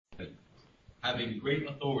having great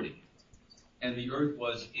authority, and the earth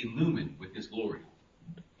was illumined with his glory.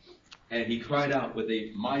 And he cried out with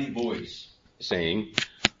a mighty voice, saying,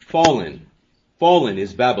 Fallen, fallen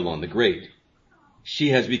is Babylon the Great. She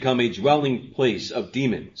has become a dwelling place of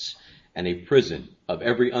demons, and a prison of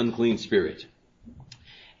every unclean spirit,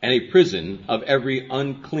 and a prison of every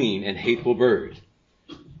unclean and hateful bird.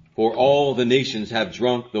 For all the nations have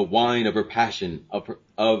drunk the wine of her passion, of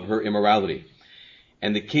her immorality.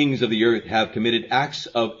 And the kings of the earth have committed acts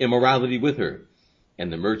of immorality with her.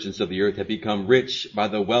 And the merchants of the earth have become rich by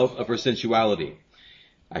the wealth of her sensuality.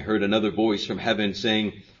 I heard another voice from heaven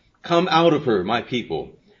saying, Come out of her, my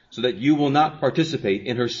people, so that you will not participate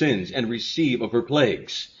in her sins and receive of her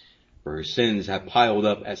plagues. For her sins have piled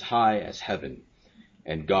up as high as heaven,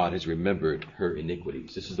 and God has remembered her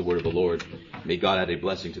iniquities. This is the word of the Lord. May God add a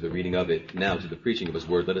blessing to the reading of it. Now to the preaching of his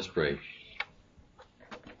word, let us pray.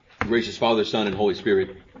 Gracious Father, Son, and Holy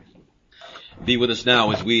Spirit, be with us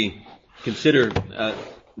now as we consider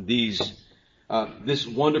this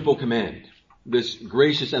wonderful command, this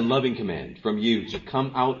gracious and loving command from you to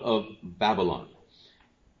come out of Babylon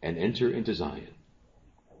and enter into Zion.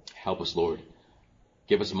 Help us, Lord.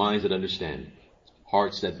 Give us minds that understand,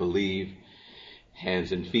 hearts that believe,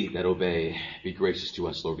 hands and feet that obey. Be gracious to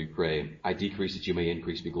us, Lord, we pray. I decrease that you may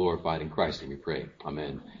increase, be glorified in Christ, and we pray.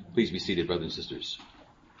 Amen. Please be seated, brothers and sisters.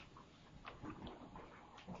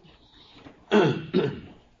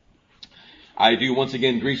 I do once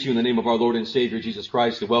again greet you in the name of our Lord and Savior, Jesus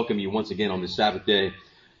Christ, to welcome you once again on this Sabbath day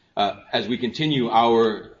as we continue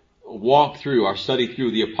our walk through, our study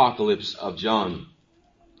through the Apocalypse of John.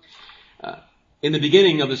 In the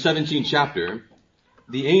beginning of the 17th chapter,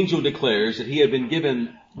 the angel declares that he had been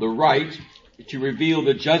given the right to reveal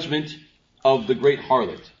the judgment of the great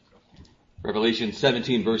harlot. Revelation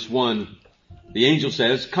 17 verse 1, the angel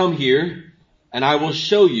says, Come here, and I will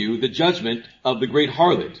show you the judgment of the great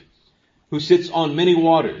harlot, who sits on many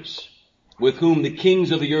waters, with whom the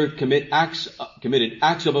kings of the earth committed acts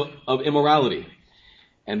of immorality,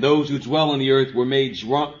 and those who dwell on the earth were made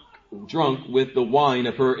drunk with the wine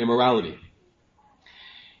of her immorality.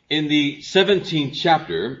 In the 17th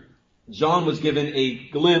chapter, John was given a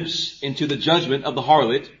glimpse into the judgment of the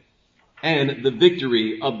harlot and the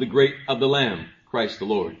victory of the Lamb, Christ the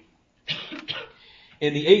Lord.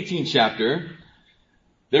 In the 18th chapter,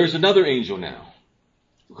 there's another angel now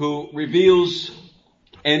who reveals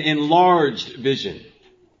an enlarged vision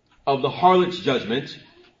of the harlot's judgment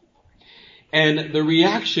and the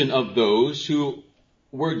reaction of those who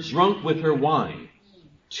were drunk with her wine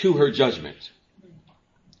to her judgment.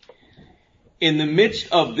 In the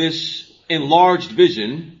midst of this enlarged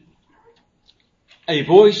vision, a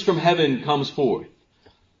voice from heaven comes forth.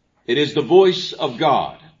 It is the voice of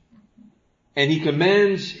God. And he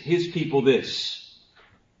commands his people this: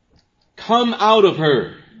 Come out of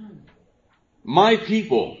her, my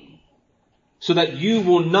people, so that you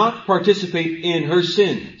will not participate in her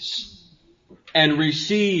sins and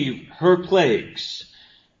receive her plagues.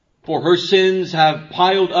 For her sins have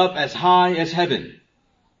piled up as high as heaven,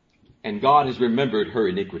 and God has remembered her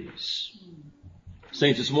iniquities.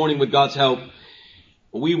 Saints, this morning with God's help,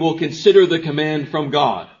 we will consider the command from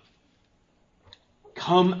God.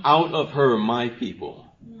 Come out of her, my people.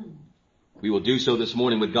 We will do so this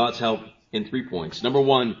morning with God's help in 3 points. Number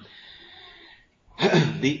one,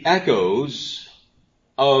 the echoes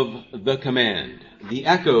of the command. The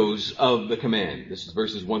echoes of the command. This is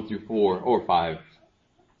verses 1 through 4 or 5.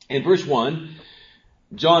 In verse 1,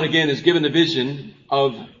 John again is given the vision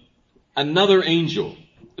of another angel.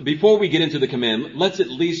 Before we get into the command, let's at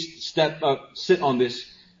least sit on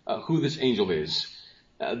this, who this angel is.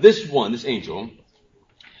 This angel,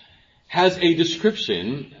 has a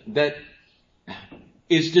description that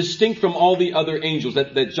is distinct from all the other angels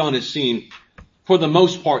that John has seen for the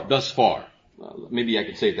most part thus far. Maybe I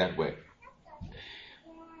could say it that way.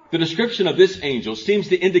 The description of this angel seems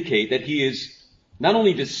to indicate that he is not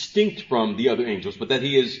only distinct from the other angels, but that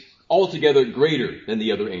he is altogether greater than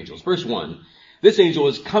the other angels. Verse 1, this angel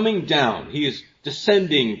is coming down. He is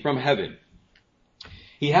descending from heaven.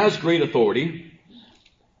 He has great authority,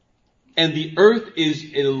 and the earth is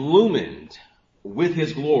illumined with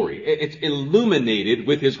his glory. It's illuminated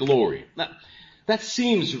with his glory. Now, that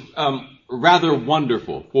seems rather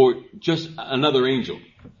wonderful for just another angel.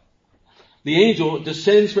 The angel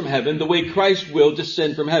descends from heaven the way Christ will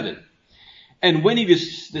descend from heaven. And when he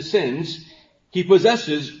descends, he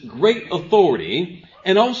possesses great authority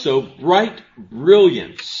and also bright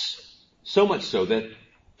brilliance. So much so that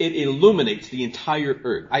it illuminates the entire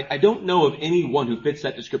earth. I don't know of anyone who fits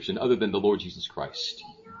that description other than the Lord Jesus Christ.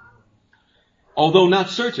 Although not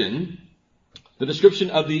certain, the description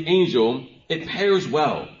of the angel It pairs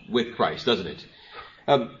well with Christ, doesn't it?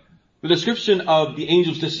 The description of the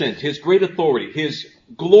angel's descent, his great authority, his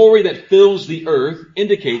glory that fills the earth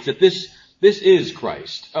indicates that this is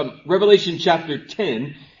Christ. Revelation chapter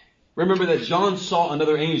 10, remember that John saw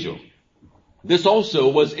another angel. This also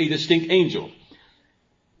was a distinct angel.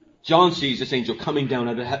 John sees this angel coming down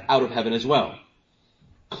out of heaven as well.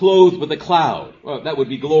 Clothed with a cloud. Well, that would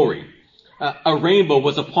be glory. A rainbow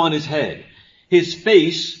was upon his head. His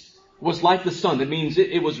face was like the sun. That means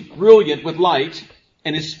it was brilliant with light,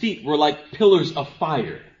 and his feet were like pillars of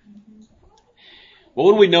fire. Well,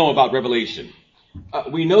 what do we know about Revelation?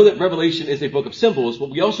 We know that Revelation is a book of symbols, but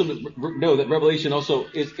we also know that Revelation also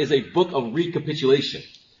is a book of recapitulation.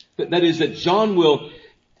 That is, that John will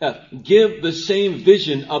give the same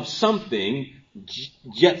vision of something,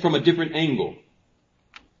 yet from a different angle.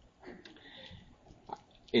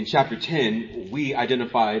 In chapter 10, we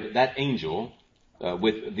identified that angel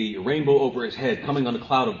with the rainbow over his head coming on a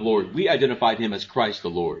cloud of glory. We identified him as Christ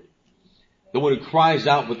the Lord. The one who cries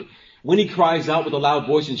out when he cries out with a loud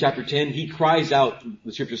voice in chapter 10, he cries out,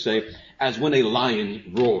 the scriptures say, as when a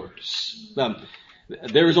lion roars.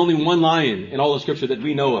 There is only one lion in all of scripture that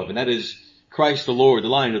we know of, and that is Christ the Lord, the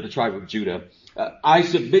Lion of the tribe of Judah. I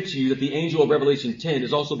submit to you that the angel of Revelation 10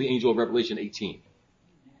 is also the angel of Revelation 18.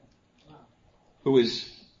 Who is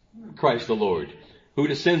Christ the Lord, who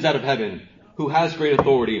descends out of heaven, who has great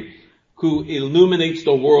authority, who illuminates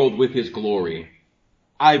the world with his glory.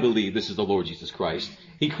 I believe this is the Lord Jesus Christ.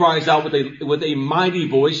 He cries out with a mighty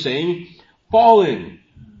voice saying, "Fallen!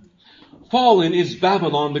 Fallen is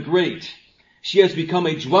Babylon the Great. She has become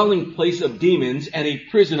a dwelling place of demons and a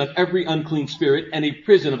prison of every unclean spirit and a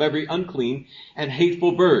prison of every unclean and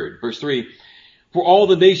hateful bird." Verse 3, "For all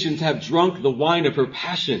the nations have drunk the wine of her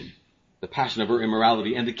passion, the passion of her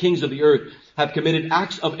immorality, and the kings of the earth have committed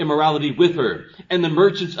acts of immorality with her, and the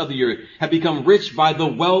merchants of the earth have become rich by the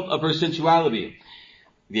wealth of her sensuality."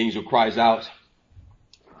 The angel cries out.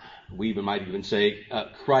 We might even say,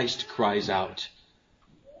 Christ cries out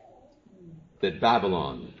that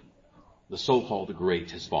Babylon, the so-called the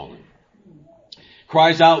great, has fallen.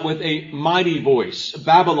 Cries out with a mighty voice,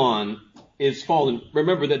 Babylon is fallen.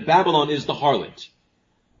 Remember that Babylon is the harlot.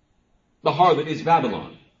 The harlot is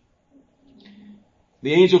Babylon.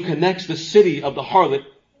 The angel connects the city of the harlot.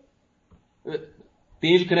 The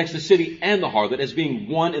angel connects the city and the harlot as being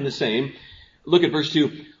one and the same. Look at verse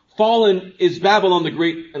 2. Fallen is Babylon the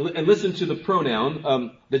Great, and listen to the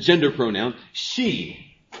pronoun, the gender pronoun, she.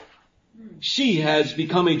 She has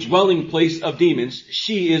become a dwelling place of demons.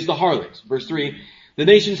 She is the harlot. Verse 3, the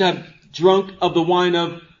nations have drunk of the wine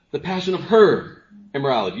of the passion of her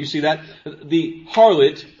immorality. You see that? The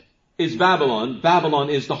harlot is Babylon. Babylon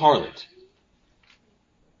is the harlot.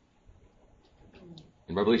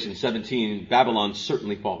 In Revelation 17, Babylon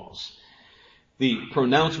certainly falls. The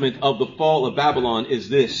pronouncement of the fall of Babylon is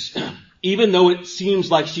this: even though it seems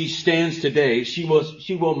like she stands today, she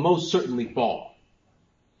will most certainly fall.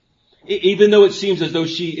 Even though it seems as though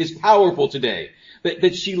she is powerful today,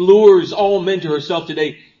 that she lures all men to herself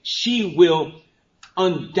today, she will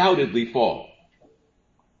undoubtedly fall.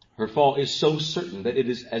 Her fall is so certain that it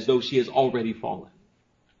is as though she has already fallen.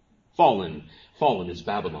 Fallen is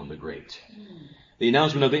Babylon the Great. The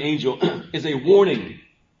announcement of the angel is a warning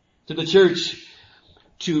to the church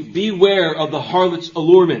to beware of the harlot's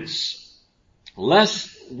allurements,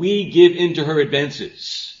 lest we give in to her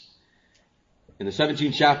advances. In the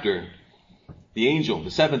 17th chapter, the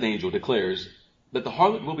seventh angel declares that the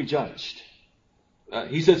harlot will be judged.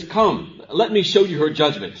 He says, "Come, let me show you her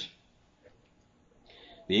judgment."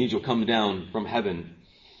 The angel comes down from heaven,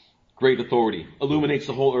 great authority, illuminates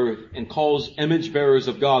the whole earth, and calls image bearers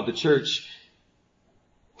of God, the church,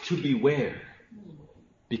 to beware,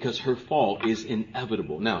 because her fall is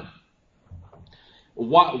inevitable. Now,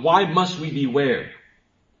 why must we beware?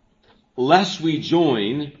 Lest we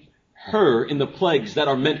join her in the plagues that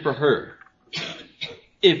are meant for her.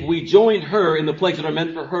 If we join her in the plagues that are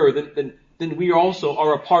meant for her, then we also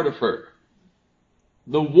are a part of her.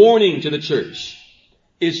 The warning to the church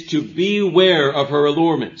is to beware of her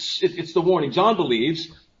allurements. It's the warning. John believes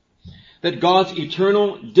that God's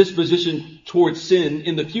eternal disposition towards sin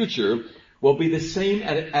in the future will be the same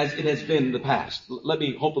as it has been in the past. Let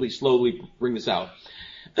me hopefully slowly bring this out.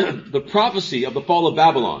 The prophecy of the fall of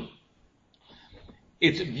Babylon,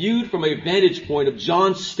 it's viewed from a vantage point of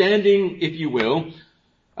John standing, if you will,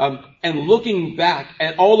 and looking back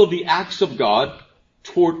at all of the acts of God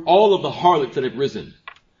toward all of the harlots that have risen,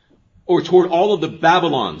 or toward all of the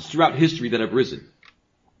Babylons throughout history that have risen.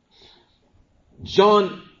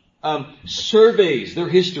 John surveys their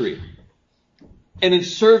history. And in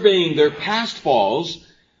surveying their past falls,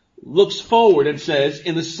 looks forward and says,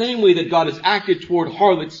 in the same way that God has acted toward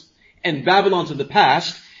harlots and Babylons in the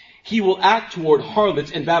past, he will act toward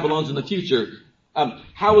harlots and Babylons in the future.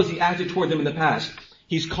 How has he acted toward them in the past?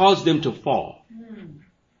 He's caused them to fall.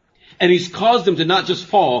 And he's caused them to not just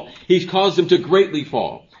fall, he's caused them to greatly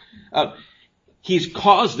fall. He's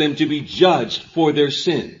caused them to be judged for their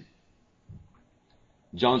sin.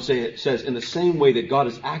 John says, in the same way that God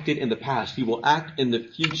has acted in the past, he will act in the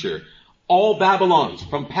future. All Babylons,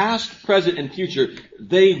 from past, present, and future,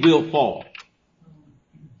 they will fall.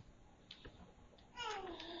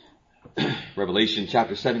 Revelation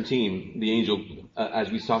chapter 17, the angel,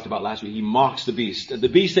 as we talked about last week, he mocks the beast. The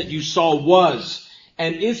beast that you saw was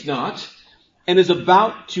and is not, and is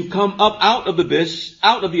about to come up out of the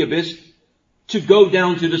abyss, to go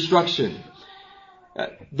down to destruction.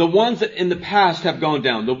 The ones that in the past have gone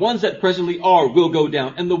down, the ones that presently are will go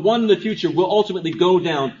down, and the one in the future will ultimately go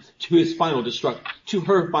down to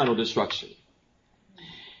her final destruction.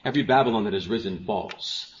 Every Babylon that has risen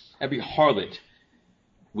falls. Every harlot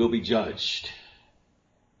will be judged.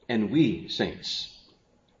 And we, saints,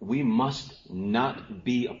 we must not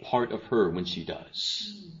be a part of her when she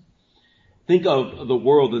does. Think of the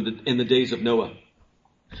world in the days of Noah.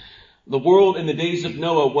 The world in the days of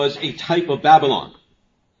Noah was a type of Babylon.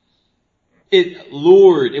 It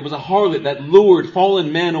was a harlot that lured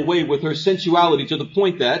fallen man away with her sensuality to the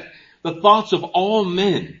point that the thoughts of all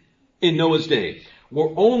men in Noah's day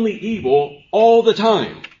were only evil all the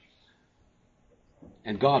time.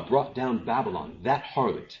 And God brought down Babylon, that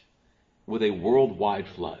harlot, with a worldwide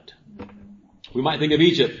flood. We might think of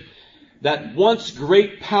Egypt, that once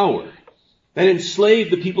great power that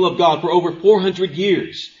enslaved the people of God for over 400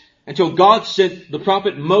 years until God sent the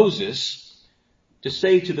prophet Moses to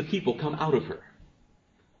say to the people, come out of her,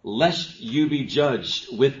 lest you be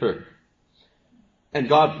judged with her. And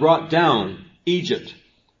God brought down Egypt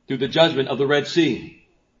through the judgment of the Red Sea.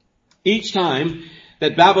 Each time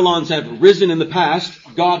that Babylons have risen in the past,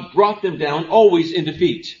 God brought them down always in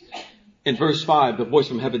defeat. In verse 5, the voice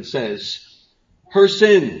from heaven says, her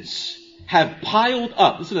sins have piled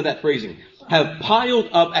up, listen to that phrasing, have piled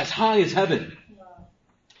up as high as heaven.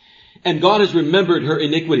 And God has remembered her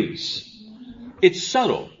iniquities. It's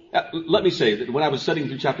subtle. Let me say that when I was studying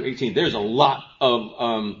through chapter 18, there's a lot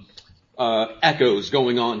of echoes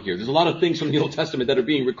going on here. There's a lot of things from the Old Testament that are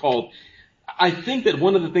being recalled. I think that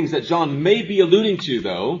one of the things that John may be alluding to,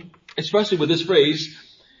 though, especially with this phrase,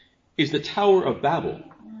 is the Tower of Babel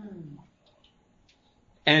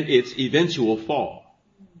and its eventual fall.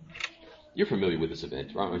 You're familiar with this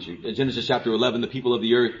event, aren't you? In Genesis chapter 11, the people of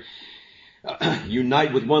the earth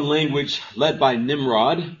unite with one language led by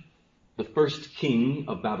Nimrod, the first king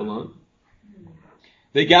of Babylon.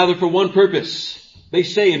 They gather for one purpose. They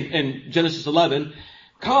say in Genesis 11,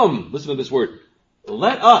 come, listen to this word,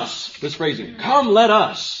 let us, this phrasing, come let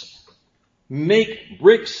us make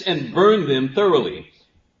bricks and burn them thoroughly.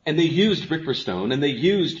 And they used brick for stone and they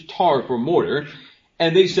used tar for mortar.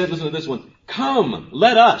 And they said, listen to this one, come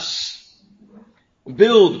let us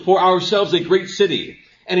build for ourselves a great city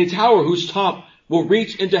and a tower whose top will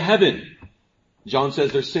reach into heaven. John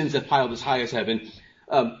says their sins have piled as high as heaven.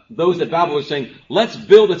 Those at Babel are saying, let's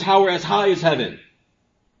build a tower as high as heaven.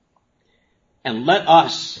 And let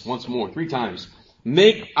us, once more, 3 times,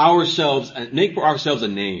 make for ourselves a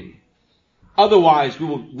name. Otherwise,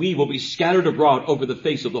 we will be scattered abroad over the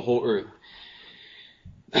face of the whole earth.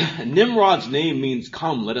 Nimrod's name means,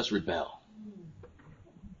 come, let us rebel.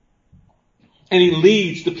 And he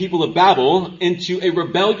leads the people of Babel into a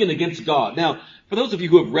rebellion against God. Now, for those of you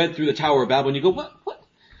who have read through the Tower of Babel and you go,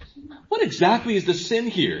 what exactly is the sin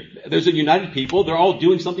here? There's a united people. They're all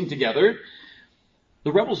doing something together.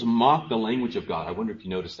 The rebels mock the language of God. I wonder if you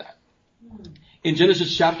noticed that. In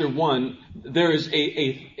Genesis chapter 1, there is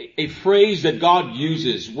a phrase that God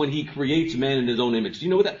uses when he creates man in his own image. Do you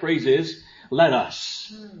know what that phrase is? Let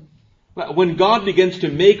us. When God begins to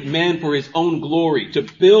make man for his own glory, to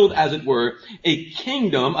build, as it were, a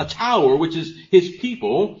kingdom, a tower, which is his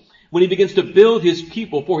people, when he begins to build his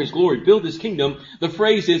people for his glory, build his kingdom, the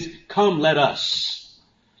phrase is, come let us.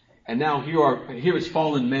 And now here is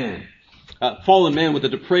fallen man. Fallen man with a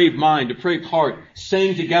depraved mind, depraved heart,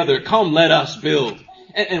 saying together, come let us build.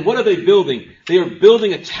 And what are they building? They are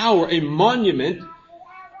building a tower, a monument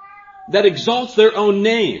that exalts their own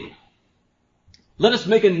name. Let us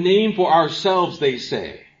make a name for ourselves, they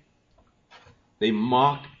say. They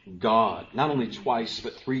mock God, not only twice,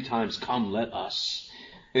 but 3 times, come let us.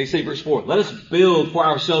 They say, verse 4, let us build for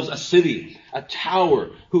ourselves a city, a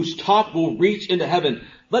tower, whose top will reach into heaven.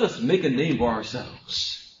 Let us make a name for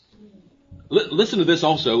ourselves. Listen to this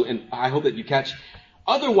also, and I hope that you catch.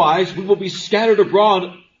 Otherwise, we will be scattered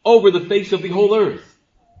abroad over the face of the whole earth.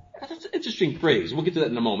 That's an interesting phrase. We'll get to that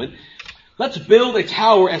in a moment. Let's build a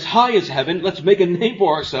tower as high as heaven. Let's make a name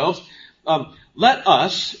for ourselves. Let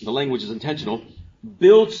us, the language is intentional,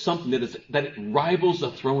 build something that rivals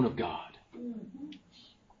the throne of God.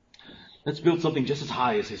 Let's build something just as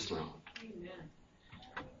high as his throne.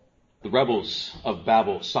 The rebels of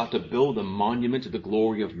Babel sought to build a monument to the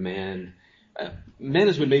glory of man. Man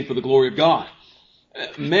has been made for the glory of God.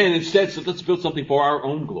 Man instead said, let's build something for our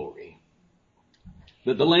own glory.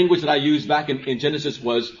 The language that I used back in Genesis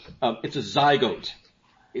was, it's a zygote.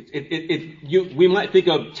 We might think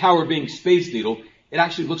of tower being Space Needle. It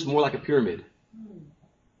actually looks more like a pyramid.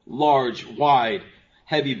 Large, wide,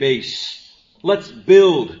 heavy base. Let's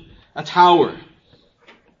build a tower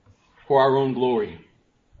for our own glory.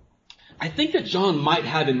 I think that John might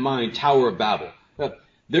have in mind Tower of Babel.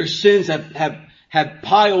 Their sins have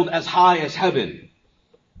piled as high as heaven.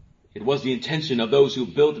 It was the intention of those who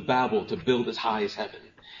built Babel to build as high as heaven.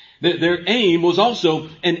 Their aim was also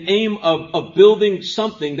an aim of building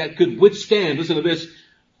something that could withstand, listen to this,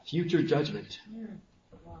 future judgment.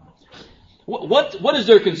 What is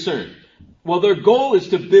their concern? Well, their goal is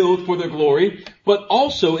to build for their glory, but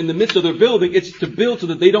also in the midst of their building, it's to build so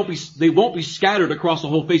that they won't be scattered across the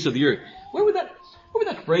whole face of the earth. Where would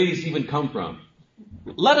that phrase even come from?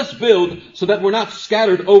 Let us build so that we're not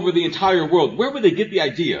scattered over the entire world. Where would they get the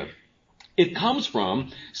idea? It comes from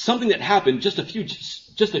something that happened just a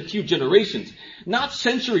few generations, not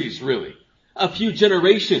centuries really, a few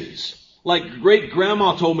generations. Like great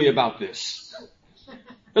grandma told me about this.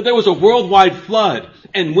 That there was a worldwide flood,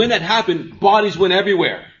 and when that happened, bodies went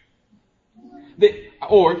everywhere.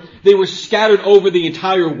 They were scattered over the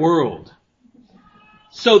entire world.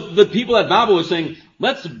 So the people at Babel were saying,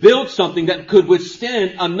 let's build something that could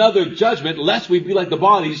withstand another judgment, lest we be like the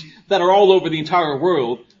bodies that are all over the entire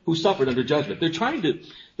world who suffered under judgment. They're trying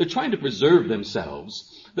to preserve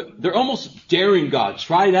themselves. They're almost daring God.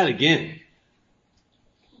 Try that again.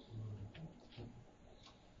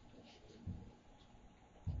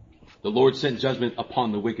 The Lord sent judgment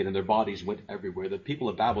upon the wicked, and their bodies went everywhere. The people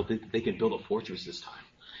of Babel think that they can build a fortress this time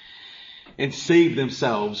and save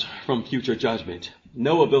themselves from future judgment.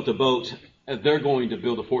 Noah built a boat, and they're going to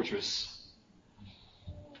build a fortress.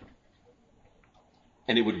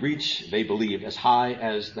 And it would reach, they believed, as high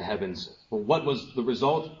as the heavens. Well, what was the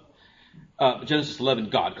result? Genesis 11,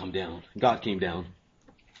 God came down.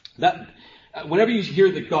 Whenever you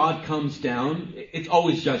hear that God comes down, it's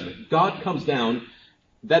always judgment. God comes down.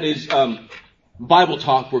 That is Bible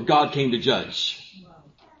talk where God came to judge.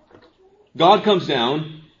 God comes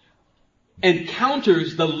down and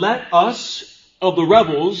counters the let us of the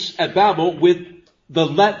rebels at Babel with the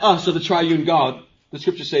let us of the triune God. The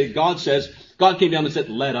scriptures say, God came down and said,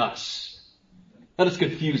 let us. Let us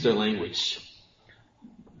confuse their language.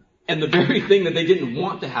 And the very thing that they didn't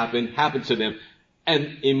want to happen happened to them.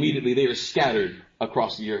 And immediately they are scattered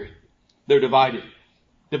across the earth. They're divided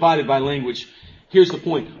by language. Here's the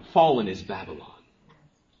point. Fallen is Babylon.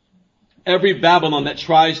 Every Babylon that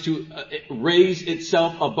tries to raise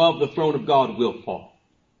itself above the throne of God will fall.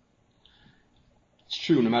 It's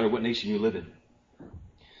true no matter what nation you live in.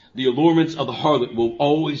 The allurements of the harlot will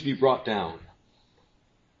always be brought down.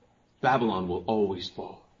 Babylon will always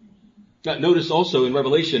fall. Now, notice also in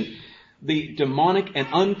Revelation the demonic and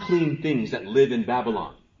unclean things that live in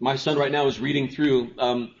Babylon. My son right now is reading through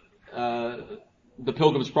the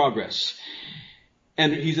Pilgrim's Progress.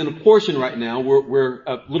 And he's in a portion right now where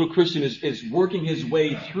a little Christian is working his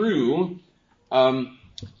way through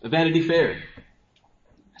Vanity Fair.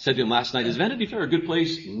 I said to him last night, is Vanity Fair a good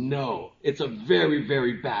place? No. It's a very,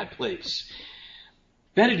 very bad place.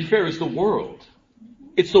 Vanity Fair is the world.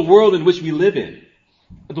 It's the world in which we live in.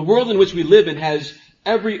 The world in which we live in has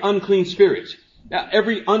every unclean spirit,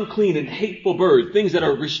 every unclean and hateful bird, things that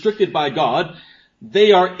are restricted by God,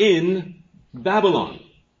 they are in Babylon.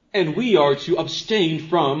 And we are to abstain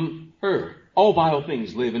from her. All vile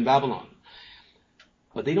things live in Babylon.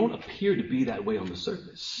 But they don't appear to be that way on the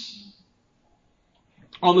surface.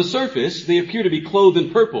 On the surface, they appear to be clothed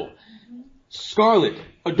in purple, scarlet,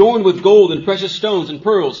 adorned with gold and precious stones and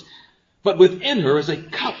pearls. But within her is a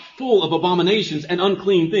cup full of abominations and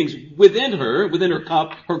unclean things. Within her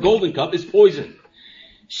cup, her golden cup, is poison.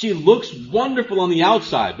 She looks wonderful on the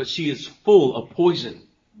outside, but she is full of poison.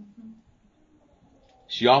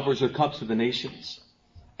 She offers her cups to the nations.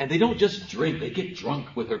 And they don't just drink, they get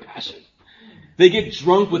drunk with her passion. They get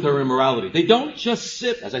drunk with her immorality. They don't just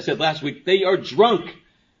sip, as I said last week, they are drunk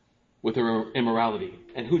with her immorality.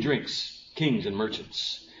 And who drinks? Kings and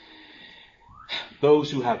merchants.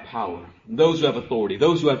 Those who have power, those who have authority,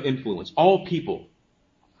 those who have influence, all people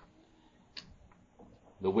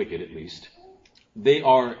the wicked at least, they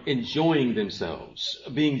are enjoying themselves,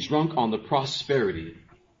 being drunk on the prosperity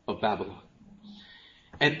of Babylon.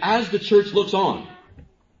 And as the church looks on,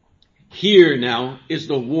 here now is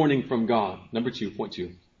the warning from God. Number 2, point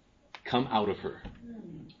 2. Come out of her.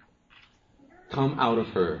 Come out of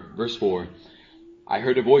her. Verse 4. I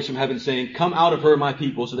heard a voice from heaven saying, come out of her, my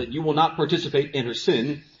people, so that you will not participate in her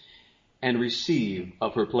sin and receive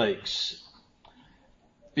of her plagues.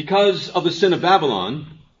 Because of the sin of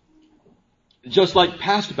Babylon, just like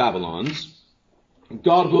past Babylons,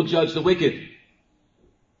 God will judge the wicked.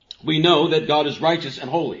 We know that God is righteous and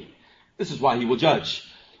holy. This is why he will judge.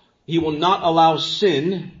 He will not allow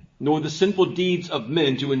sin nor the sinful deeds of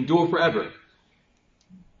men to endure forever.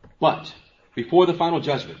 But before the final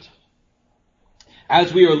judgment,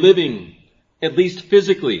 as we are living, at least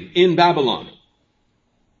physically, in Babylon,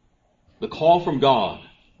 the call from God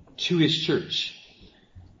to his church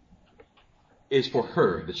is for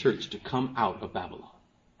her, the church, to come out of Babylon.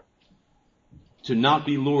 To not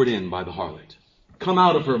be lured in by the harlot. Come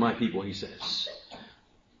out of her, my people, he says.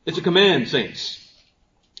 It's a command, saints.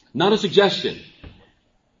 Not a suggestion.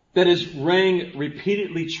 That is rang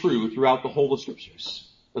repeatedly true throughout the whole of Scriptures.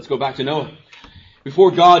 Let's go back to Noah.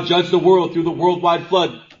 Before God judged the world through the worldwide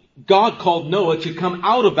flood, God called Noah to come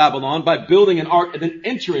out of Babylon by building an ark and then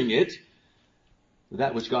entering it,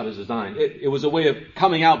 that which God has designed. It was a way of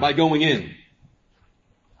coming out by going in.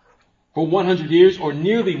 For 100 years, or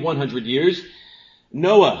nearly 100 years,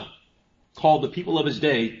 Noah called the people of his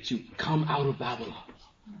day to come out of Babylon.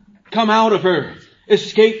 Come out of her.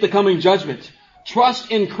 Escape the coming judgment.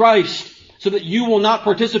 Trust in Christ so that you will not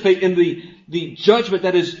participate in the judgment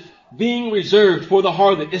that is being reserved for the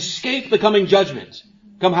harlot. Escape the coming judgment.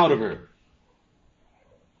 Come out of her.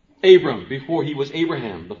 Abram, before he was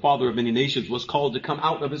Abraham, the father of many nations, was called to come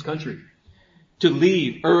out of his country, to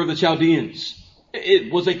leave Ur of the Chaldeans.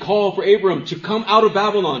 It was a call for Abram to come out of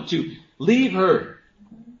Babylon, to leave her,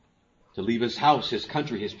 to leave his house, his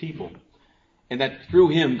country, his people. And that through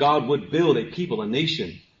him, God would build a people, a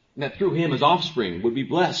nation. And that through him, his offspring would be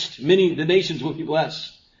blessed. The nations would be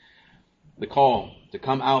blessed. The call to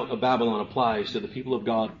come out of Babylon applies to the people of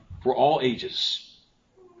God for all ages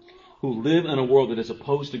who live in a world that is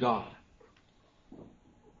opposed to God,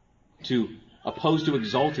 opposed to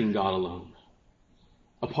exalting God alone,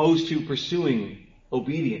 opposed to pursuing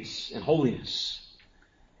obedience and holiness.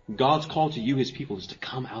 God's call to you, his people, is to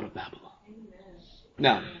come out of Babylon.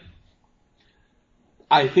 Now,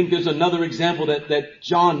 I think there's another example that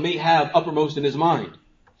John may have uppermost in his mind.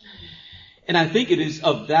 And I think it is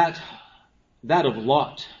of that of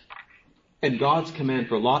Lot, and God's command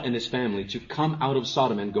for Lot and his family to come out of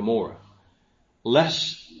Sodom and Gomorrah,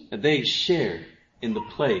 lest they share in the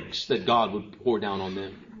plagues that God would pour down on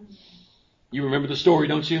them. You remember the story,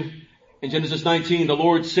 don't you? In Genesis 19, the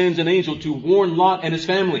Lord sends an angel to warn Lot and his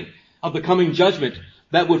family of the coming judgment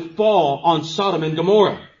that would fall on Sodom and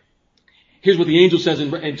Gomorrah. Here's what the angel says in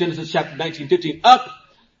Genesis chapter 19:15. Up,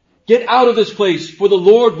 get out of this place, for the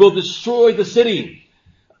Lord will destroy the city.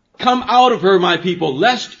 Come out of her, my people,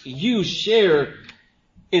 lest you share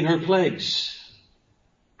in her plagues.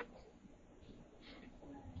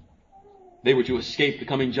 They were to escape the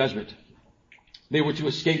coming judgment. They were to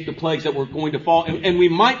escape the plagues that were going to fall. And we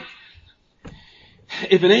might,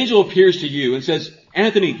 if an angel appears to you and says,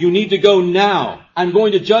 Anthony, you need to go now. I'm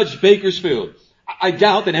going to judge Bakersfield. I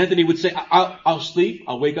doubt that Anthony would say, I'll sleep.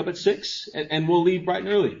 I'll wake up at 6 and we'll leave bright and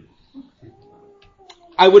early.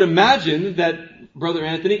 I would imagine that Brother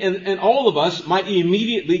Anthony and all of us might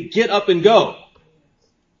immediately get up and go.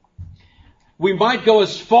 We might go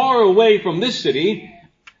as far away from this city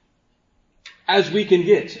as we can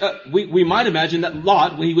get. We might imagine that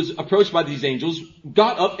Lot, when he was approached by these angels,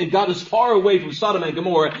 got up and got as far away from Sodom and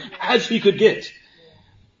Gomorrah as he could get.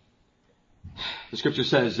 The scripture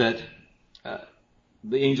says that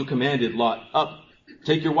the angel commanded Lot, up,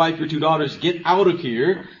 take your wife, your 2 daughters, get out of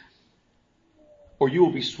here, or you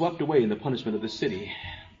will be swept away in the punishment of the city.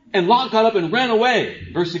 And Lot got up and ran away.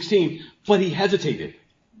 Verse 16, but he hesitated.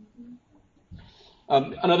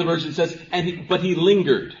 Another version says, but he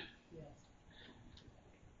lingered.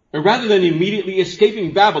 And rather than immediately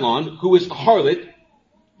escaping Babylon, who is a harlot,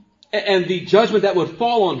 and the judgment that would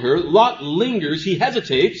fall on her, Lot lingers, he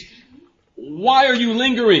hesitates. Why are you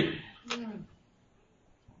lingering?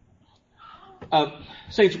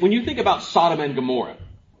 Saints, when you think about Sodom and Gomorrah,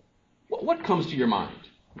 what comes to your mind?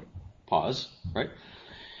 Pause, right?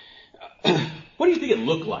 What do you think it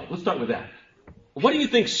looked like? Let's start with that. What do you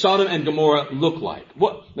think Sodom and Gomorrah looked like?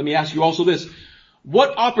 Let me ask you also this.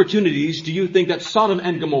 What opportunities do you think that Sodom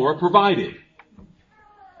and Gomorrah provided?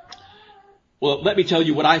 Well, let me tell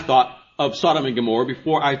you what I thought of Sodom and Gomorrah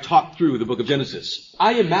before I talk through the book of Genesis.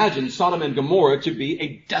 I imagined Sodom and Gomorrah to be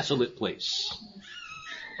a desolate place.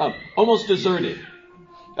 Almost deserted.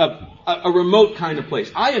 A remote kind of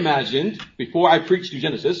place. I imagined, before I preached through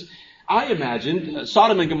Genesis, I imagined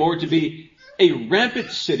Sodom and Gomorrah to be a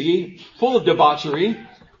rampant city full of debauchery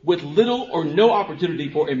with little or no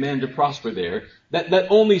opportunity for a man to prosper there, that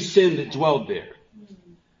only sin dwelled there.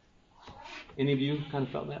 Any of you kind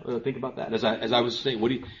of felt that? Or think about that as I was saying?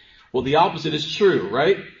 Well, the opposite is true,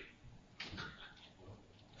 right?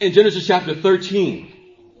 In Genesis chapter 13,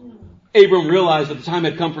 Abram realized that the time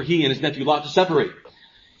had come for he and his nephew Lot to separate.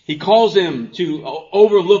 He calls him to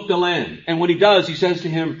overlook the land. And when he does, he says to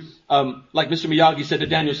him, like Mr. Miyagi said to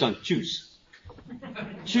Daniel's son, choose.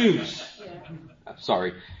 Choose.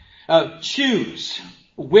 Sorry. Choose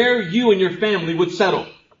where you and your family would settle.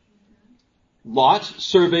 Lot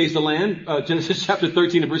surveys the land. Genesis chapter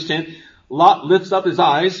 13 and verse 10. Lot lifts up his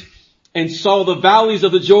eyes and saw the valleys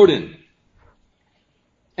of the Jordan.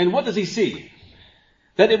 And what does he see?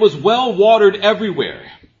 That it was well watered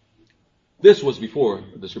everywhere. This was before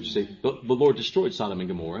the scriptures say the Lord destroyed Sodom and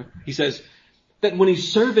Gomorrah. He says that when he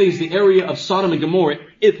surveys the area of Sodom and Gomorrah,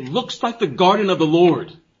 it looks like the garden of the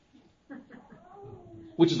Lord,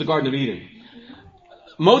 which is the Garden of Eden.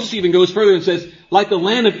 Moses even goes further and says, like the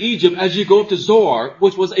land of Egypt as you go up to Zoar,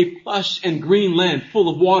 which was a plush and green land full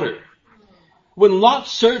of water. When Lot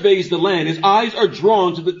surveys the land, his eyes are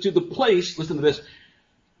drawn to the place, listen to this,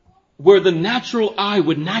 where the natural eye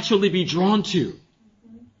would naturally be drawn to.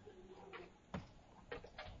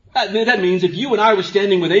 That means if you and I were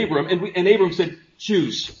standing with Abram and Abram said,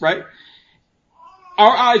 choose, right?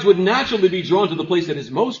 Our eyes would naturally be drawn to the place that is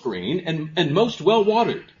most green and most well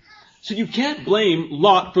watered. So you can't blame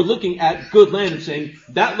Lot for looking at good land and saying,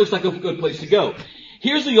 that looks like a good place to go.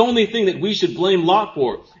 Here's the only thing that we should blame Lot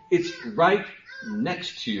for. It's right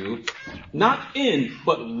next to, not in,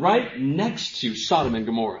 but right next to Sodom and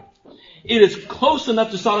Gomorrah. It is close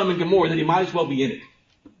enough to Sodom and Gomorrah that he might as well be in it.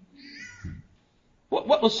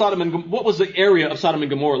 What was the area of Sodom and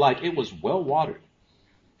Gomorrah like? It was well watered.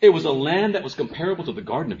 It was a land that was comparable to the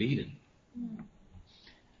Garden of Eden.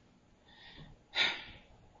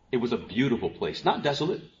 It was a beautiful place, not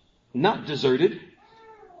desolate, not deserted.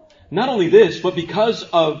 Not only this, but because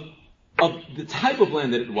of the type of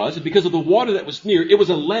land that it was, and because of the water that was near, it was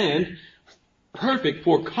a land perfect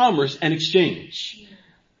for commerce and exchange.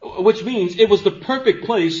 Which means it was the perfect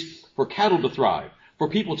place for cattle to thrive, for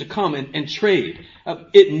people to come and trade.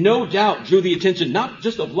 It no doubt drew the attention not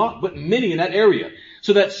just of Lot, but many in that area.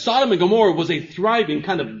 So that Sodom and Gomorrah was a thriving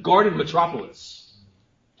kind of garden metropolis.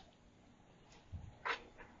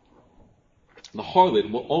 The harlot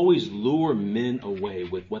will always lure men away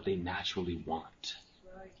with what they naturally want.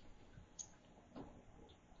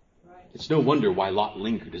 It's no wonder why Lot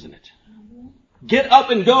lingered, isn't it? Get up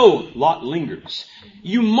and go, Lot lingers.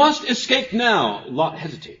 You must escape now, Lot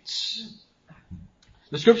hesitates.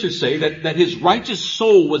 The scriptures say that his righteous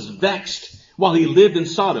soul was vexed while he lived in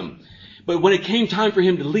Sodom. But when it came time for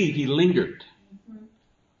him to leave, he lingered.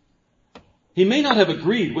 He may not have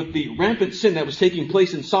agreed with the rampant sin that was taking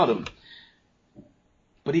place in Sodom,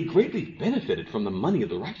 but he greatly benefited from the money of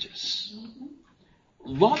the righteous.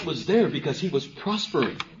 Lot was there because he was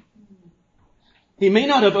prospering. He may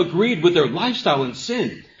not have agreed with their lifestyle and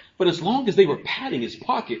sin, but as long as they were padding his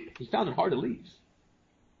pocket, he found it hard to leave.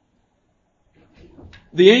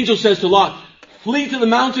 The angel says to Lot, flee to the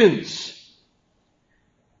mountains.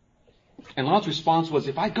 And Lot's response was,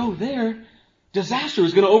 if I go there, disaster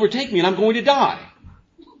is going to overtake me and I'm going to die.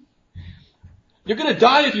 You're going to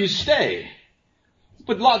die if you stay.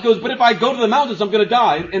 But Lot goes, but if I go to the mountains, I'm going to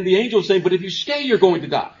die. And the angel is saying, but if you stay, you're going to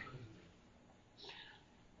die.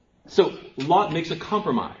 So Lot makes a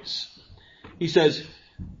compromise. He says,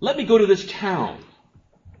 let me go to this town.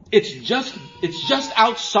 It's just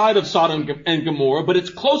outside of Sodom and Gomorrah, but it's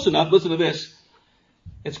close enough. Listen to this.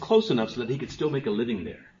 It's close enough so that he could still make a living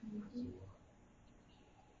there.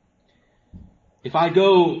 If I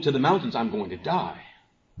go to the mountains, I'm going to die.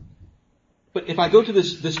 But if I go to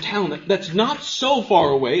this town that's not so far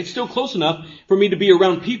away, it's still close enough for me to be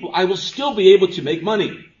around people, I will still be able to make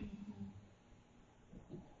money.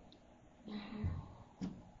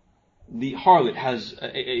 The harlot has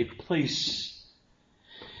a place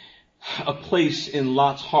in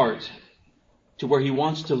Lot's heart to where he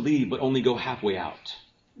wants to leave but only go halfway out.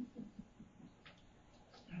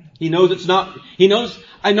 He knows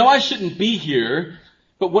I know I shouldn't be here,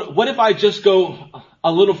 but what if I just go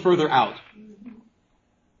a little further out?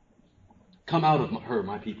 Come out of her,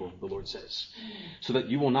 my people, the Lord says, so that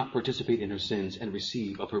you will not participate in her sins and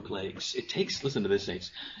receive of her plagues. It takes, listen to this,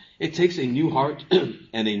 saints, it takes a new heart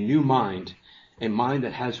and a new mind, a mind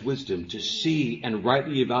that has wisdom to see and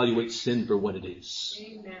rightly evaluate sin for what it is.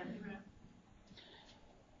 Amen.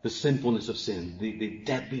 The sinfulness of sin, the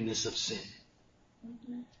deadliness of sin.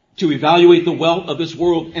 To evaluate the wealth of this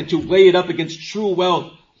world and to weigh it up against true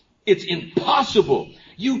wealth. It's impossible.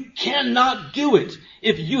 You cannot do it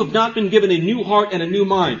if you have not been given a new heart and a new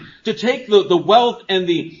mind. To take the wealth and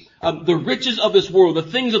the riches of this world, the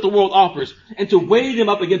things that the world offers, and to weigh them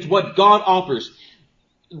up against what God offers.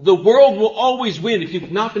 The world will always win if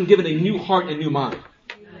you've not been given a new heart and new mind.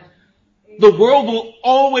 The world will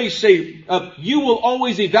always say, you will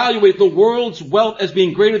always evaluate the world's wealth as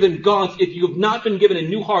being greater than God's if you have not been given a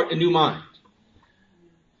new heart and new mind.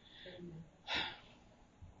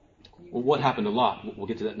 Well, what happened to Lot? We'll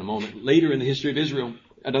get to that in a moment. Later in the history of Israel,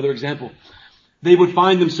 another example. They would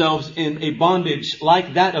find themselves in a bondage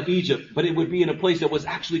like that of Egypt, but it would be in a place that was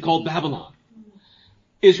actually called Babylon.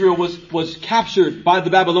 Israel was captured by the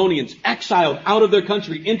Babylonians, exiled out of their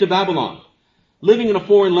country into Babylon, living in a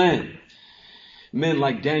foreign land. Men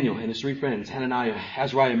like Daniel and his three friends, Hananiah,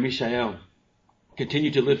 Azariah, and Mishael,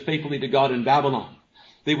 continued to live faithfully to God in Babylon.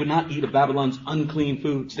 They would not eat of Babylon's unclean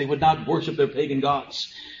foods. They would not worship their pagan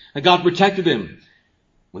gods. And God protected them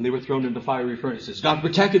when they were thrown into fiery furnaces. God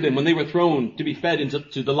protected them when they were thrown to be fed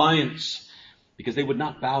to the lions, because they would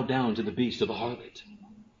not bow down to the beast or the harlot.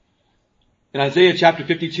 In Isaiah chapter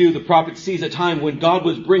 52, the prophet sees a time when God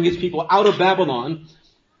would bring his people out of Babylon,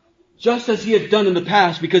 just as he had done in the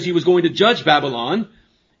past, because he was going to judge Babylon,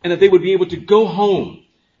 and that they would be able to go home.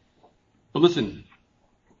 But listen,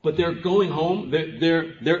 but their going home,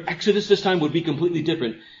 their exodus this time would be completely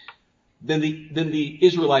different than the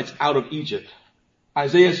Israelites out of Egypt.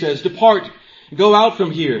 Isaiah says, depart, go out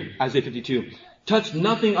from here, Isaiah 52. Touch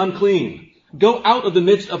nothing unclean. Go out of the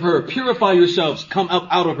midst of her. Purify yourselves. Come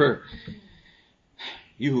out of her.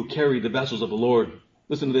 You who carry the vessels of the Lord.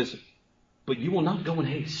 Listen to this. But you will not go in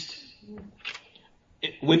haste.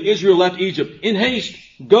 When Israel left Egypt, in haste,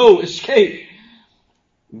 go, escape.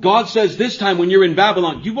 God says this time when you're in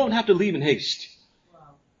Babylon, you won't have to leave in haste.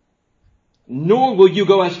 Nor will you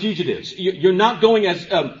go as fugitives. You're not going as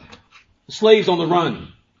slaves on the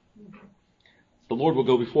run. The Lord will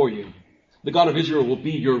go before you. The God of Israel will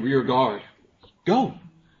be your rear guard. Go.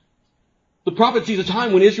 The prophet sees a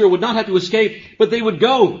time when Israel would not have to escape, but they would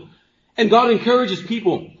go. And God encourages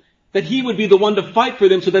people that he would be the one to fight for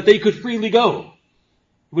them so that they could freely go.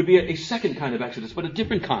 It would be a second kind of exodus, but a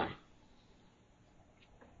different kind.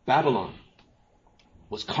 Babylon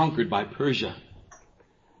was conquered by Persia.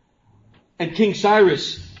 And King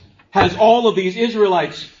Cyrus has all of these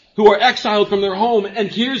Israelites who are exiled from their home. And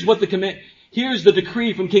here's the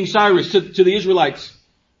decree from King Cyrus to the Israelites.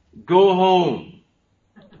 Go home.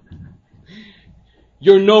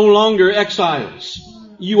 You're no longer exiles.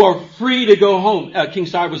 You are free to go home. King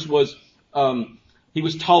Cyrus was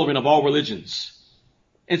tolerant of all religions.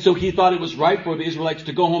 And so he thought it was right for the Israelites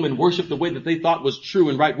to go home and worship the way that they thought was true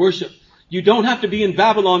and right worship. You don't have to be in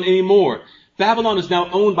Babylon anymore. Babylon is now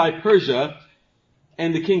owned by Persia.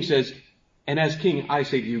 And the king says, and as king, I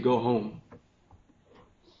say to you, go home.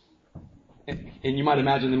 And you might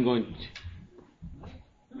imagine them going,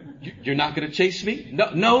 you're not going to chase me?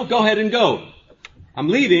 No, go ahead and go. I'm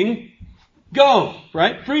leaving. Go,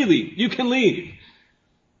 right? Freely. You can leave.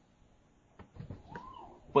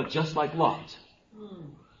 But just like Lot,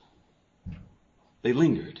 they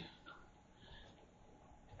lingered.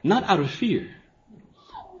 Not out of fear.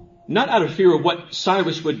 Not out of fear of what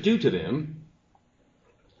Cyrus would do to them.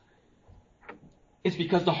 It's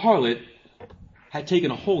because the harlot had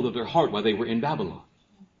taken a hold of their heart while they were in Babylon.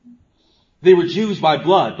 They were Jews by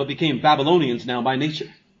blood, but became Babylonians now by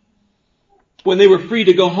nature. When they were free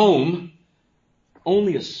to go home,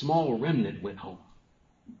 only a small remnant went home.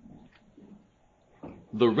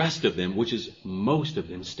 The rest of them, which is most of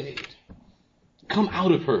them, stayed. Come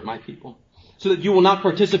out of her, my people, so that you will not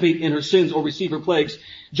participate in her sins or receive her plagues.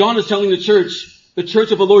 John is telling the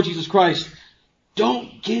church of the Lord Jesus Christ,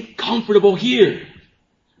 don't get comfortable here.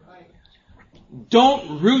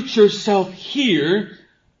 Don't root yourself here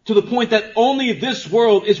to the point that only this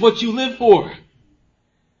world is what you live for.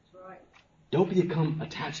 Don't become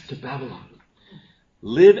attached to Babylon.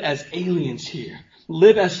 Live as aliens here.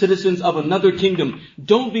 Live as citizens of another kingdom.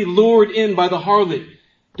 Don't be lured in by the harlot.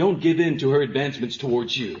 Don't give in to her advancements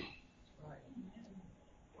towards you.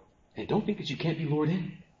 And don't think that you can't be lured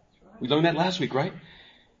in. We learned that last week, right?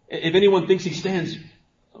 If anyone thinks he stands,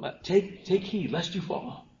 take heed lest you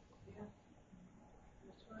fall.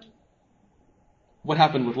 What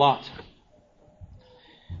happened with Lot?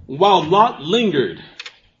 while Lot lingered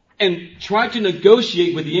and tried to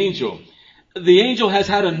negotiate with the angel has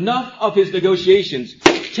had enough of his negotiations,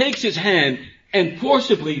 takes his hand and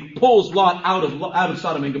forcibly pulls Lot out of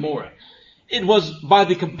Sodom and Gomorrah. It was by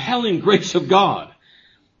the compelling grace of God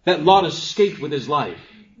that Lot escaped with his life.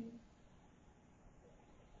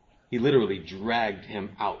 He literally dragged him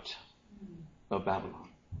out of Babylon.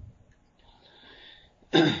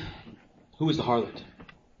 Who is the harlot?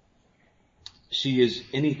 She is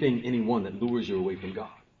anyone that lures you away from God.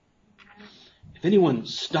 If anyone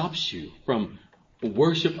stops you from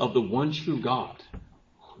worship of the one true God,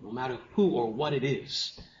 no matter who or what it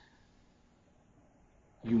is,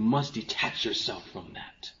 you must detach yourself from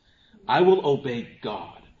that. I will obey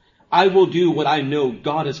God. I will do what I know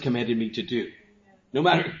God has commanded me to do, no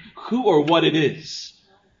matter who or what it is.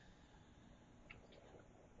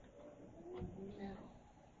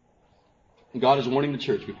 God is warning the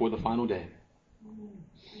church before the final day.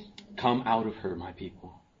 Come out of her, my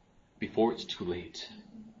people, before it's too late.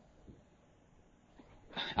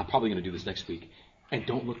 I'm probably going to do this next week. And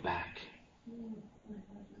don't look back.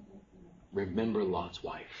 Remember Lot's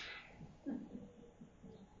wife.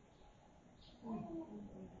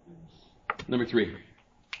 Number 3.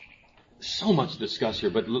 So much to discuss here,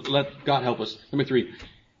 but let God help us. Number 3.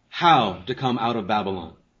 How to come out of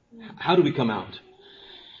Babylon. How do we come out?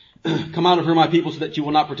 Come out of her, my people, so that you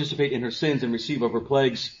will not participate in her sins and receive of her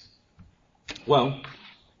plagues. Well,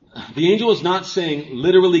 the angel is not saying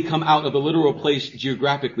literally come out of the literal place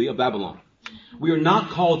geographically of Babylon. We are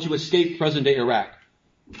not called to escape present-day Iraq.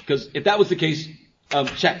 Because if that was the case,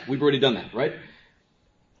 check. We've already done that, right?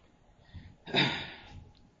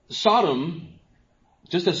 Sodom,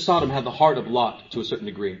 just as Sodom had the heart of Lot to a certain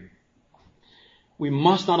degree, we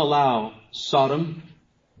must not allow Sodom,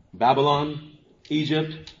 Babylon,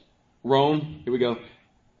 Egypt, Rome, here we go,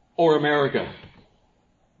 or America,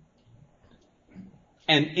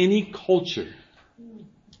 and any culture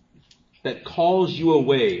that calls you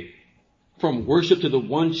away from worship to the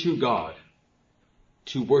one true God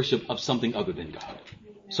to worship of something other than God.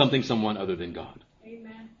 Someone other than God.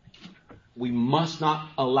 Amen. We must not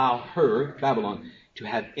allow her, Babylon, to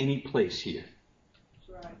have any place here.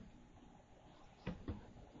 That's right.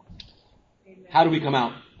 Amen. How do we come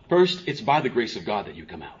out? First, it's by the grace of God that you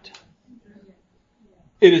come out.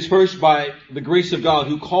 It is first by the grace of God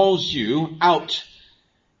who calls you out.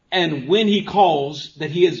 And when he calls,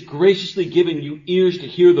 that he has graciously given you ears to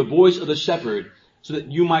hear the voice of the shepherd so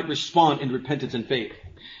that you might respond in repentance and faith.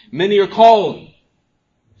 Many are called,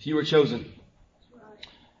 few are chosen.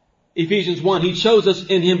 Ephesians 1, he chose us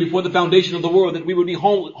in him before the foundation of the world that we would be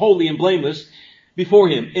holy and blameless before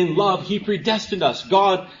him. In love, he predestined us.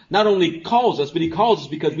 God not only calls us, but he calls us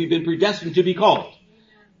because we've been predestined to be called.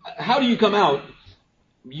 How do you come out?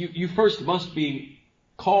 You first must be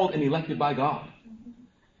called and elected by God.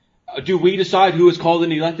 Do we decide who is called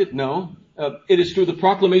and elected? No. It is through the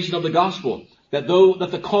proclamation of the gospel that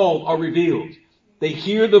the called are revealed. They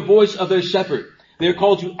hear the voice of their shepherd. They are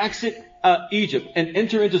called to exit Egypt and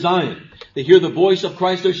enter into Zion. They hear the voice of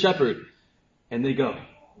Christ their shepherd and they go.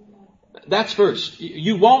 That's first.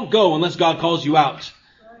 You won't go unless God calls you out.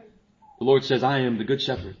 The Lord says, I am the good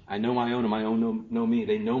shepherd. I know my own and my own know me.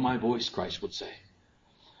 They know my voice, Christ would say.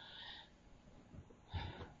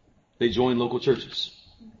 They join local churches.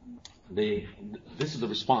 This is the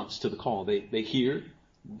response to the call. They hear,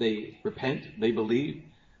 they repent, they believe,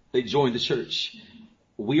 they join the church.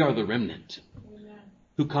 We are the remnant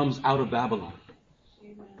who comes out of Babylon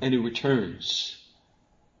and who returns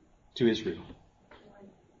to Israel.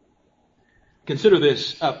 Consider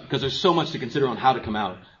this, because there's so much to consider on how to come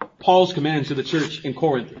out. Paul's commands to the church in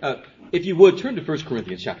Corinth. If you would, turn to 1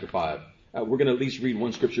 Corinthians chapter 5. We're going to at least read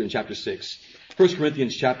one scripture in chapter 6. 1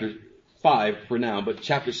 Corinthians chapter 5 for now, but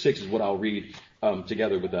chapter 6 is what I'll read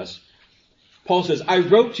together with us. Paul says, I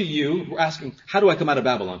wrote to you, we're asking, how do I come out of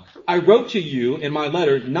Babylon? I wrote to you in my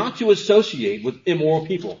letter not to associate with immoral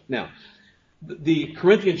people. Now, the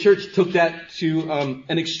Corinthian church took that to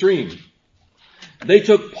an extreme. They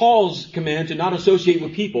took Paul's command to not associate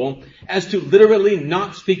with people as to literally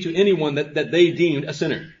not speak to anyone that they deemed a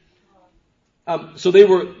sinner. So they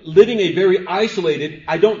were living a very isolated,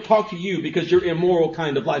 I don't talk to you because you're immoral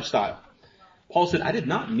kind of lifestyle. Paul said, I did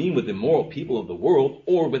not mean with immoral people of the world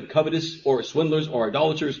or with covetous or swindlers or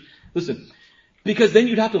idolaters. Listen, because then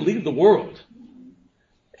you'd have to leave the world.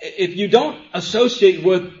 If you don't associate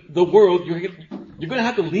with the world, you're going to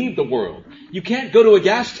have to leave the world. You can't go to a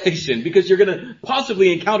gas station because you're going to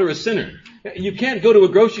possibly encounter a sinner. You can't go to a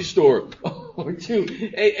grocery store or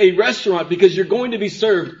to a restaurant because you're going to be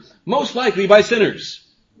served most likely by sinners.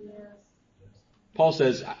 Paul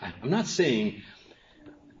says, I'm not saying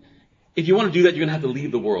If you want to do that, you're going to have to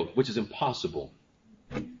leave the world, which is impossible.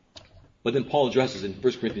 But then Paul addresses in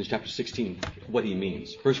 1 Corinthians chapter 16 what he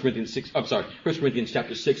means. 1 Corinthians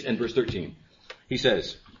chapter 6 and verse 13. He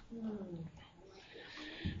says,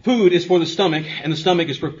 food is for the stomach and the stomach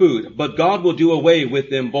is for food, but God will do away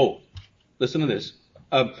with them both. Listen to this.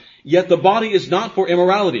 Yet the body is not for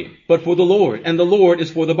immorality, but for the Lord, and the Lord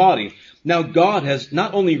is for the body. Now God has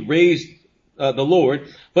not only raised the Lord,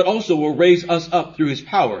 but also will raise us up through his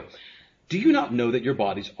power. Do you not know that your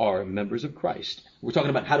bodies are members of Christ? We're talking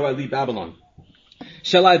about how do I leave Babylon?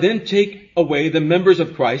 Shall I then take away the members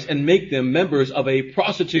of Christ and make them members of a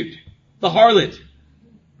prostitute, the harlot?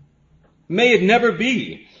 May it never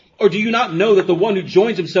be. Or do you not know that the one who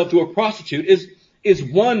joins himself to a prostitute is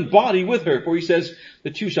one body with her? For he says,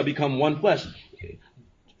 the two shall become one flesh.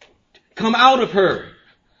 Come out of her.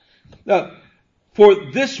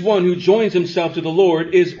 For this one who joins himself to the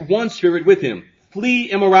Lord is one spirit with him. Flee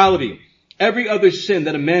immorality. Every other sin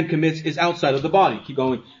that a man commits is outside of the body. Keep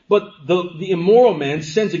going. But the immoral man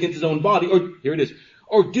sins against his own body. Or here it is.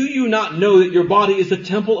 Or do you not know that your body is the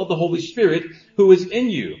temple of the Holy Spirit who is in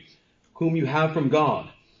you, whom you have from God,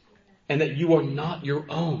 and that you are not your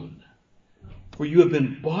own? For you have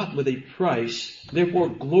been bought with a price. Therefore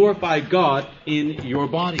glorify God in your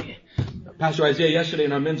body. Pastor Isaiah yesterday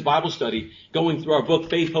in our men's Bible study, going through our book,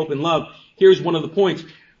 Faith, Hope, and Love, here's one of the points.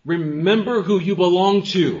 Remember who you belong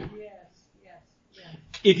to.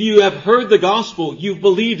 If you have heard the gospel, you've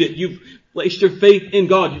believed it, you've placed your faith in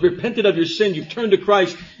God, you've repented of your sin, you've turned to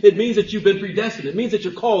Christ, it means that you've been predestined. It means that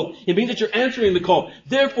you're called. It means that you're answering the call.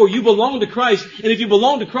 Therefore, you belong to Christ. And if you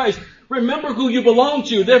belong to Christ, remember who you belong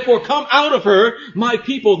to. Therefore, come out of her, my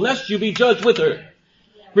people, lest you be judged with her.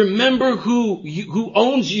 Remember who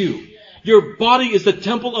owns you. Your body is the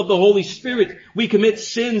temple of the Holy Spirit. We commit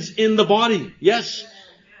sins in the body. Yes.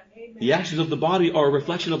 The actions of the body are a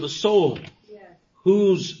reflection of the soul.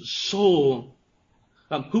 Whose soul,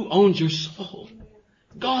 who owns your soul?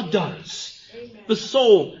 God does. The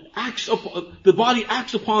soul acts upon, the body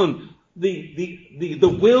acts upon the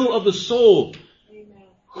will of the soul.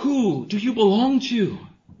 Who do you belong to?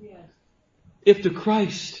 If to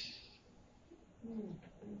Christ,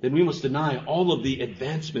 then we must deny all of the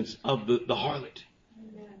advancements of the harlot.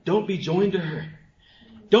 Don't be joined to her.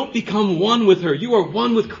 Don't become one with her. You are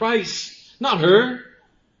one with Christ, not her.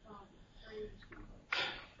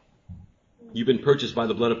 You've been purchased by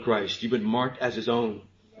the blood of Christ. You've been marked as his own.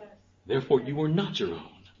 Yes. Therefore, you are not your own.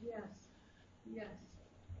 Yes. Yes.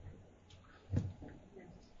 Yes.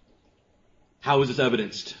 How is this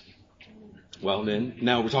evidenced? Well, then,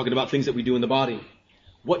 now we're talking about things that we do in the body.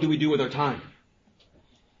 What do we do with our time?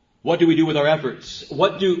 What do we do with our efforts?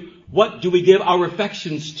 What do we give our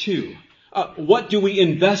affections to? What do we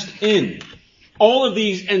invest in? All of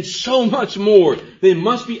these and so much more, they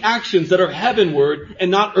must be actions that are heavenward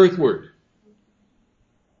and not earthward.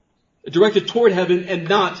 Directed toward heaven and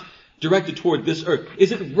not directed toward this earth.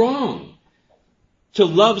 Is it wrong to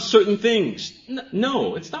love certain things?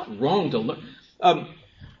 No, it's not wrong to love.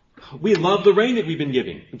 We love the rain that we've been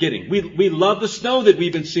getting. We love the snow that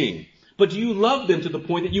we've been seeing. But do you love them to the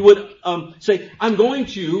point that you would say, I'm going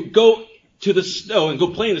to go to the snow and go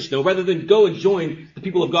play in the snow rather than go and join the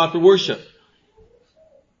people of God for worship?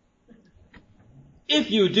 If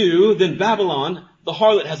you do, then Babylon, the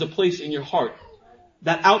harlot, has a place in your heart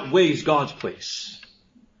that outweighs God's place.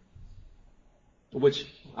 Which,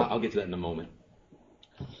 I'll get to that in a moment.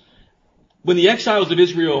 When the exiles of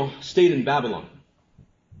Israel stayed in Babylon,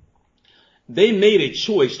 they made a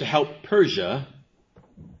choice to help Persia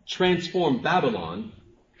transform Babylon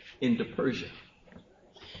into Persia.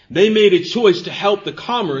 They made a choice to help the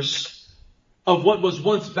commerce of what was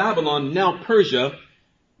once Babylon, now Persia,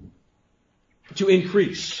 to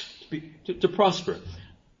increase, to prosper.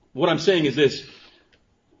 What I'm saying is this.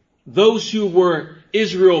 Those who were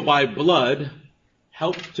Israel by blood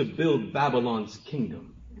helped to build Babylon's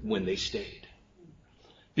kingdom when they stayed.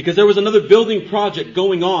 Because there was another building project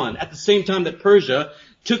going on at the same time that Persia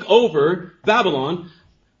took over Babylon.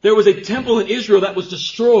 There was a temple in Israel that was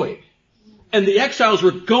destroyed. And the exiles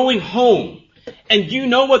were going home. And you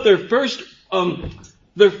know what the first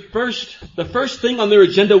thing on their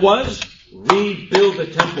agenda was? Rebuild the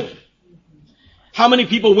temple. How many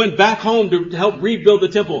people went back home to help rebuild the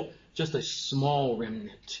temple? Just a small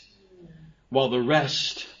remnant. While the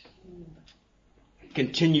rest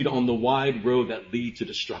continued on the wide road that leads to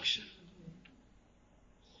destruction.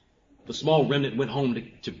 The small remnant went home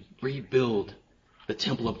to rebuild the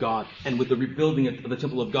temple of God. And with the rebuilding of the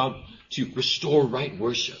temple of God, to restore right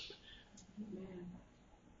worship.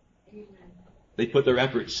 They put their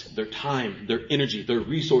efforts, their time, their energy, their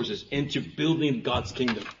resources into building God's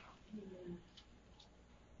kingdom.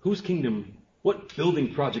 Whose kingdom, what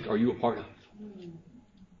building project are you a part of?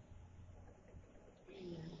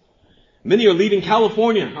 Many are leaving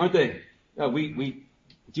California, aren't they? We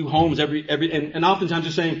do homes and oftentimes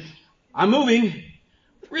they're saying, I'm moving.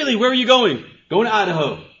 Really, where are you going? Going to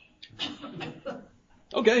Idaho.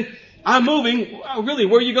 Okay. I'm moving. Really,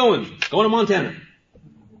 where are you going? Going to Montana.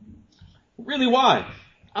 Really, why?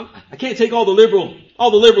 I can't take all the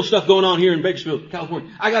liberal stuff going on here in Bakersfield,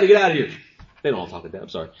 California. I got to get out of here. They don't all talk like that. I'm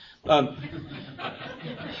sorry.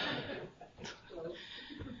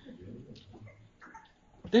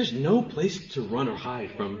 There's no place to run or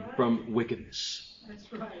hide from wickedness.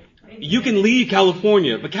 That's right. You can leave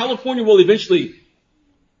California, but California will eventually,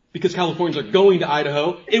 because Californians are going to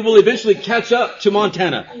Idaho, it will eventually catch up to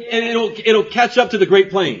Montana, and it'll catch up to the Great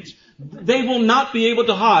Plains. They will not be able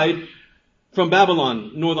to hide from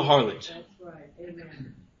Babylon nor the harlot. That's right.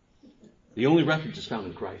 Amen. The only refuge is found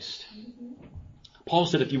in Christ. Paul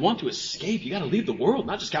said, if you want to escape, you got to leave the world,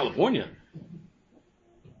 not just California.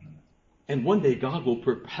 And one day God will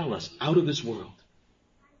propel us out of this world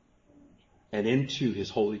and into His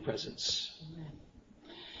holy presence.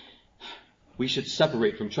 We should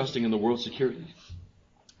separate from trusting in the world's security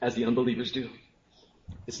as the unbelievers do.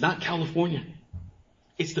 It's not California.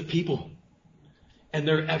 It's the people. And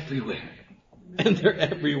they're everywhere. And they're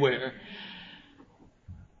everywhere.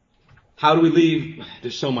 How do we leave?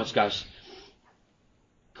 There's so much, guys.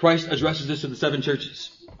 Christ addresses this to the 7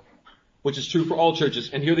 churches, which is true for all churches.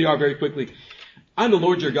 And here they are very quickly. I'm the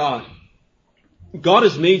Lord your God. God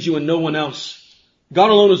has made you and no one else. God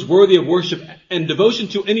alone is worthy of worship, and devotion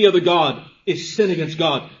to any other God is sin against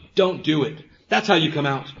God. Don't do it. That's how you come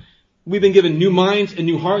out. We've been given new minds and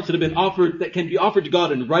new hearts that have been offered, that can be offered to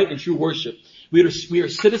God in right and true worship. We are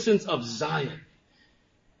citizens of Zion,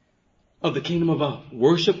 of the kingdom above.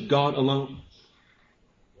 Worship God alone.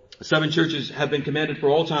 7 churches have been commanded for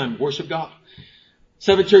all time, worship God.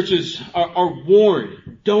 7 churches are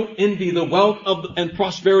warned, don't envy the wealth and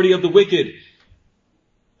prosperity of the wicked.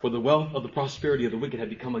 For the wealth of the prosperity of the wicked had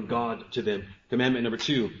become a god to them. Commandment number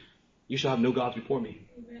 2, you shall have no gods before me.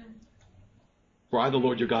 Amen. For I, the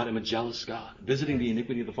Lord your God, am a jealous God, visiting the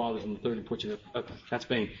iniquity of the fathers and the third and portion of that's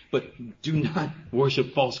vain. But do not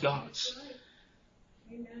worship false gods.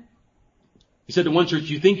 Amen. He said to one church,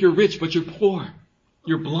 you think you're rich, but you're poor.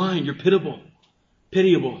 You're blind. You're pitiable.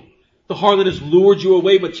 The harlot has lured you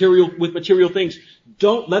away with material things.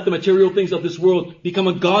 Don't let the material things of this world become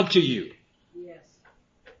a god to you. Yes.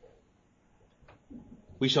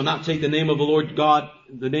 We shall not take the name of the Lord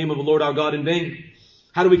our God in vain.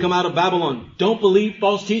 How do we come out of Babylon? Don't believe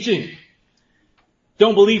false teaching.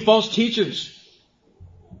 Don't believe false teachers.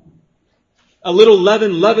 A little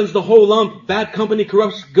leaven leavens the whole lump. Bad company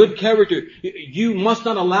corrupts good character. You must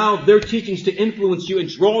not allow their teachings to influence you and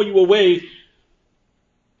draw you away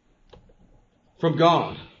from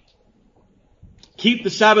God. Keep the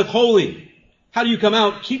Sabbath holy. How do you come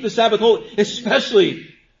out? Keep the Sabbath holy, especially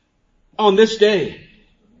on this day.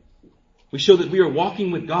 We show that we are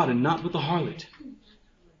walking with God and not with the harlot.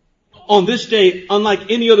 On this day, unlike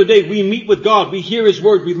any other day, we meet with God. We hear His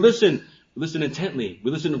word. We listen. We listen intently. We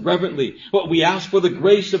listen reverently. But we ask for the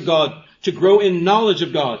grace of God to grow in knowledge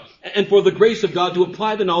of God, and for the grace of God to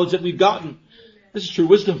apply the knowledge that we've gotten. This is true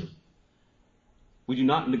wisdom. We do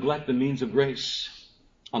not neglect the means of grace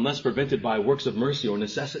unless prevented by works of mercy or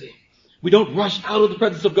necessity. We don't rush out of the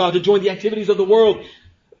presence of God to join the activities of the world.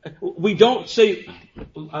 We don't say,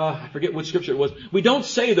 I forget which scripture it was. We don't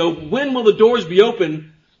say, though, when will the doors be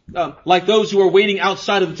open, like those who are waiting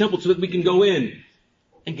outside of the temple so that we can go in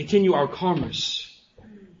and continue our commerce.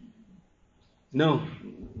 No,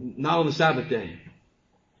 not on the Sabbath day.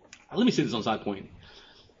 Let me say this on side point.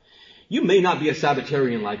 You may not be a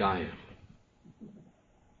Sabbatarian like I am,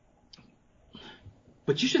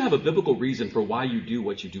 but you should have a biblical reason for why you do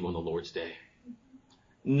what you do on the Lord's day.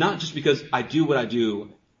 Not just because I do what I do,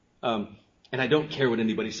 and I don't care what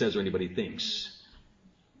anybody says or anybody thinks.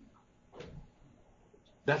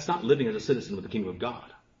 That's not living as a citizen of the kingdom of God.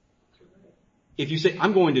 If you say,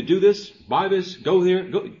 I'm going to do this, buy this, go there,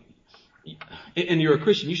 go, and you're a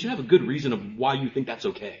Christian, you should have a good reason of why you think that's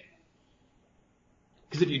okay.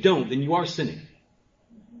 Because if you don't, then you are sinning.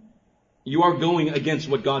 You are going against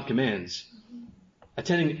what God commands.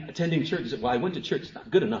 Attending church, well, I went to church, it's not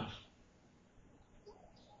good enough.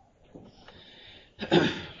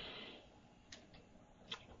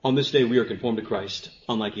 On this day, we are conformed to Christ,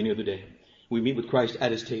 unlike any other day. We meet with Christ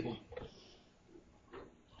at His table.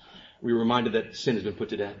 We're reminded that sin has been put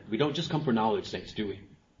to death. We don't just come for knowledge, saints, do we?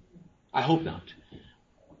 I hope not.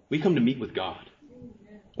 We come to meet with God.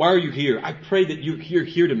 Why are you here? I pray that you're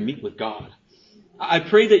here to meet with God. I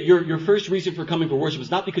pray that your first reason for coming for worship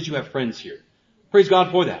is not because you have friends here. Praise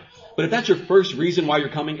God for that. But if that's your first reason why you're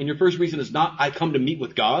coming, and your first reason is not, I come to meet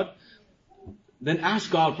with God, then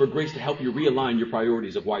ask God for grace to help you realign your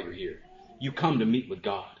priorities of why you're here. You come to meet with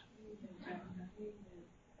God.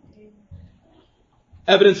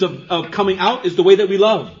 Evidence of coming out is the way that we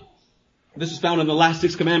love. This is found in the last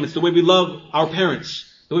 6 commandments. The way we love our parents.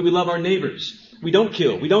 The way we love our neighbors. We don't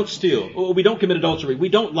kill. We don't steal. We don't commit adultery. We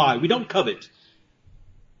don't lie. We don't covet.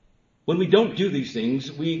 When we don't do these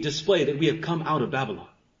things, we display that we have come out of Babylon.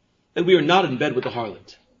 That we are not in bed with the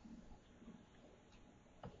harlot.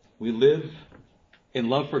 We live in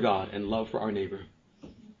love for God and love for our neighbor.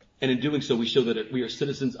 And in doing so, we show that we are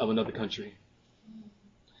citizens of another country.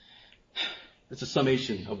 It's a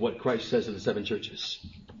summation of what Christ says to the 7 churches.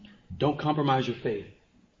 Don't compromise your faith.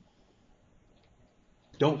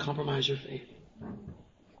 Don't compromise your faith.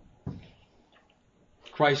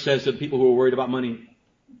 Christ says to the people who are worried about money,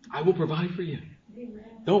 I will provide for you.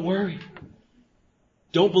 Don't worry.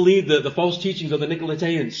 Don't believe the false teachings of the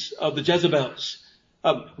Nicolaitans, of the Jezebels.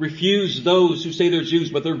 Refuse those who say they're Jews,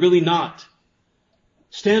 but they're really not.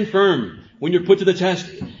 Stand firm when you're put to the test.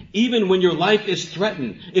 Even when your life is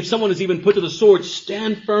threatened. If someone is even put to the sword,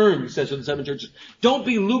 stand firm, he says to the 7 churches. Don't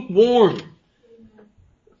be lukewarm.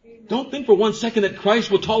 Don't think for one second that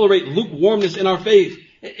Christ will tolerate lukewarmness in our faith.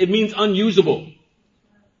 It means unusable.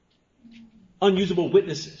 Unusable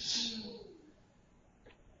witnesses.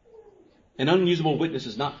 An unusable witness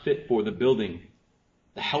is not fit for the building,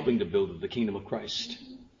 the helping to build the kingdom of Christ.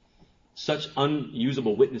 Such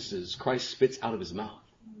unusable witnesses, Christ spits out of his mouth.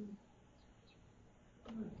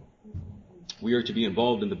 We are to be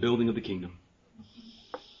involved in the building of the kingdom.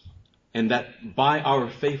 And that by our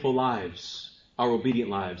faithful lives, our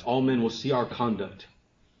obedient lives, all men will see our conduct,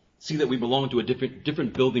 see that we belong to a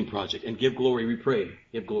different building project, and give glory, we pray,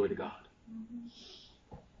 give glory to God.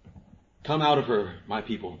 Come out of her, my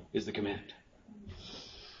people, is the command.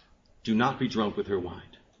 Do not be drunk with her wine.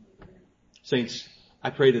 Saints,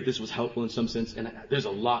 I pray that this was helpful in some sense, and there's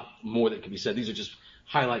a lot more that can be said. These are just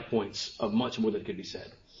highlight points of much more that could be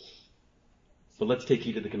said. But let's take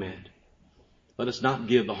heed to the command. Let us not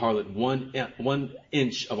give the harlot one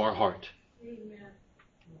inch of our heart. Amen.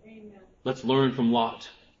 Amen. Let's learn from Lot.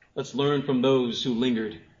 Let's learn from those who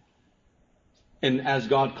lingered. And as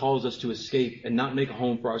God calls us to escape and not make a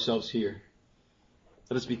home for ourselves here,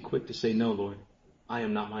 let us be quick to say, no, Lord, I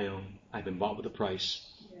am not my own. I've been bought with a price,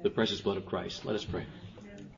 the precious blood of Christ. Let us pray.